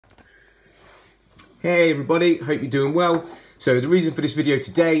Hey everybody, hope you're doing well. So the reason for this video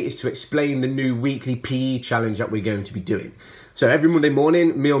today is to explain the new weekly PE challenge that we're going to be doing. So every Monday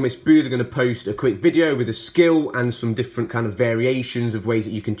morning, me or Miss Booth are going to post a quick video with a skill and some different kind of variations of ways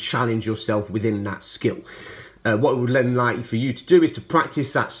that you can challenge yourself within that skill. What we would then like for you to do is to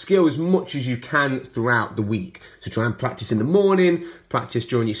practice that skill as much as you can throughout the week. So try and practice in the morning, practice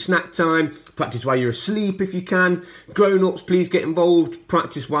during your snack time, practice while you're asleep if you can. Grown-ups, please get involved.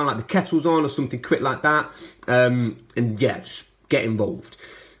 Practice while like the kettle's on or something quick like that. And yeah, just get involved.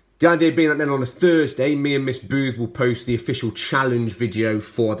 The idea being that then on a Thursday, me and Miss Booth will post the official challenge video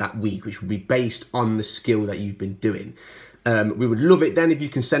for that week, which will be based on the skill that you've been doing. We would love it then if you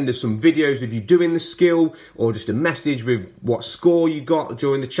can send us some videos of you doing the skill or just a message with what score you got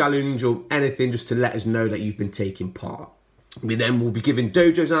during the challenge or anything just to let us know that you've been taking part. We then will be giving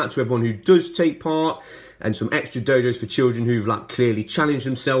dojos out to everyone who does take part and some extra dojos for children who've like clearly challenged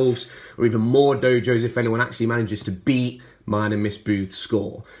themselves, or even more dojos if anyone actually manages to beat mine and Miss Booth's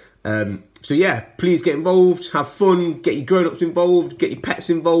score. So yeah, please get involved, have fun, get your grown-ups involved, get your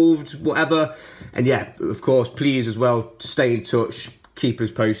pets involved, whatever. And yeah, of course, please as well, stay in touch, keep us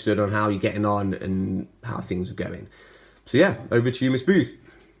posted on how you're getting on and how things are going. So yeah, over to you, Miss Booth.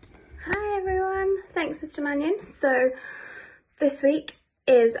 Hi everyone, thanks Mr. Mannion. So this week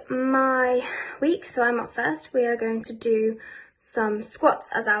is my week, so I'm up first. We are going to do some squats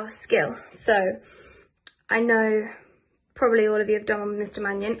as our skill. So I know probably all of you have done one with Mr.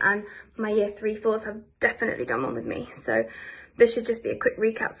 Mannion, and my year 3/4s have definitely done one with me. So this should just be a quick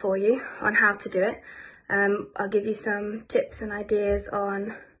recap for you on how to do it. I'll give you some tips and ideas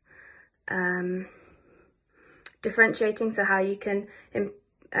on differentiating, so how you can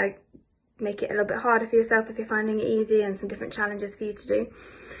make it a little bit harder for yourself if you're finding it easy, and some different challenges for you to do.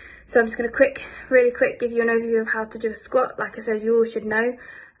 So I'm just going to really quick give you an overview of how to do a squat. Like I said, you all should know,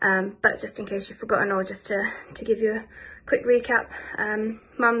 but just in case you've forgotten, or just to give you a quick recap,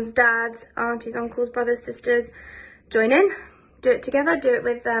 mums, dads, aunties, uncles, brothers, sisters, join in, do it together, do it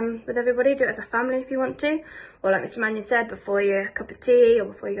with everybody, do it as a family if you want to, or like Mr. Mannion said, before your cup of tea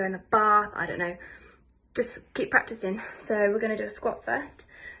or before you go in the bath, I don't know, just keep practicing. So we're going to do a squat first.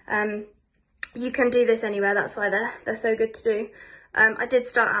 You can do this anywhere, that's why they're so good to do. I did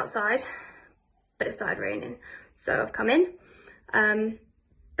start outside, but it started raining, so I've come in.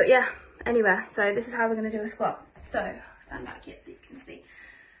 But yeah, anywhere. So this is how we're going to do a squat. So stand back here so you can see.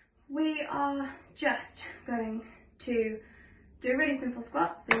 We are just going to do a really simple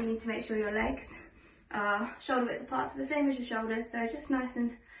squat. So you need to make sure your legs are shoulder width apart, so the same as your shoulders. So just nice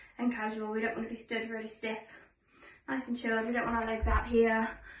and casual. We don't want to be stood really stiff. Nice and chilled. We don't want our legs out here.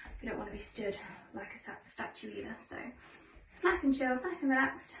 We don't want to be stood like a statue either. So nice and chilled, nice and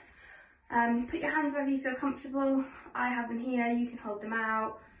relaxed. Put your hands wherever you feel comfortable. I have them here, you can hold them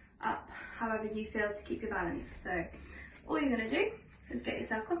out, up, however you feel to keep your balance. So all you're going to do is get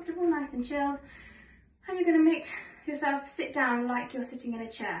yourself comfortable, nice and chilled, and you're going to make yourself sit down like you're sitting in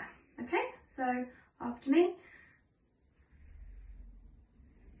a chair. Okay, so after me,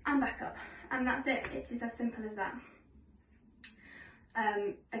 and back up, and that's it. It is as simple as that.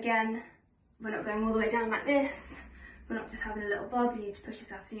 Again, we're not going all the way down like this. We're not just having a little bob. You need to push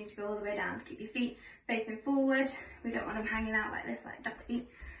yourself. You need to go all the way down. Keep your feet facing forward. We don't want them hanging out like this, like duck feet.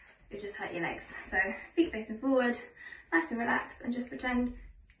 You just hurt your legs. So feet facing forward, nice and relaxed, and just pretend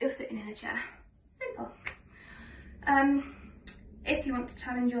you're sitting in a chair. Simple. If you want to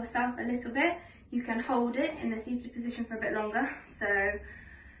challenge yourself a little bit, you can hold it in the seated position for a bit longer. So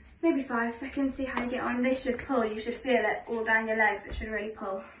maybe 5 seconds, see how you get on. This should pull, you should feel it all down your legs. It should really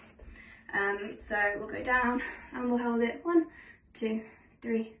pull. So we'll go down and we'll hold it 1, 2,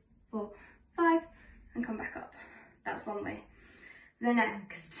 3, 4, 5, and come back up. That's one way. The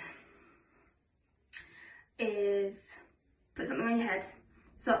next is put something on your head.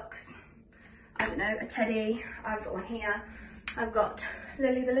 Socks, I don't know, a teddy. I've got one here. I've got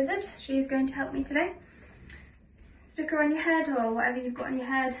Lily the lizard. She's going to help me today. Stick her on your head or whatever you've got on your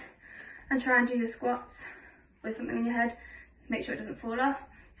head, and try and do your squats with something on your head. Make sure it doesn't fall off.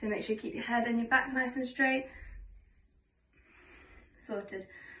 So make sure you keep your head and your back nice and straight. Sorted.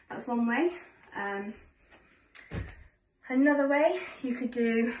 That's one way. Another way, you could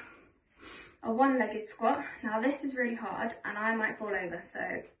do a one-legged squat. Now this is really hard and I might fall over, so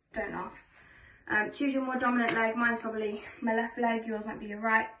don't laugh. Choose your more dominant leg. Mine's probably my left leg, yours might be your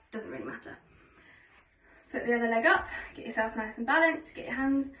right, doesn't really matter. Put the other leg up, get yourself nice and balanced, get your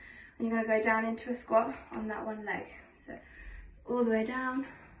hands, and you're going to go down into a squat on that one leg. So all the way down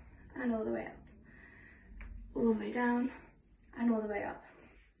and all the way up. All the way down and all the way up.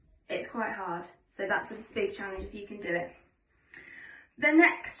 It's quite hard, so that's a big challenge if you can do it. The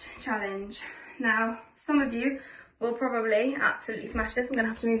next challenge. Now, some of you will probably absolutely smash this. I'm going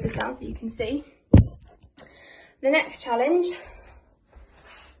to have to move this down so you can see. The next challenge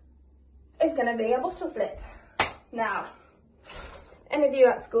is going to be a bottle flip. Now, any of you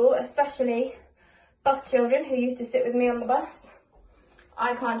at school, especially bus children who used to sit with me on the bus,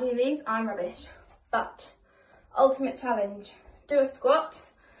 I can't do these, I'm rubbish. But, ultimate challenge, do a squat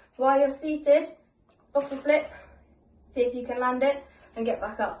while you're seated, bottle flip, see if you can land it and get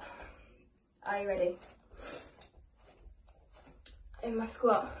back up. Are you ready? In my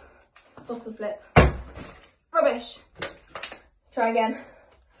squat, bottle flip, rubbish. Try again.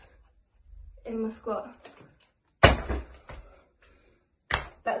 In my squat.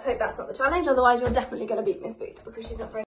 Let's hope that's not the challenge, otherwise you're definitely going to beat Miss Booth because she's not very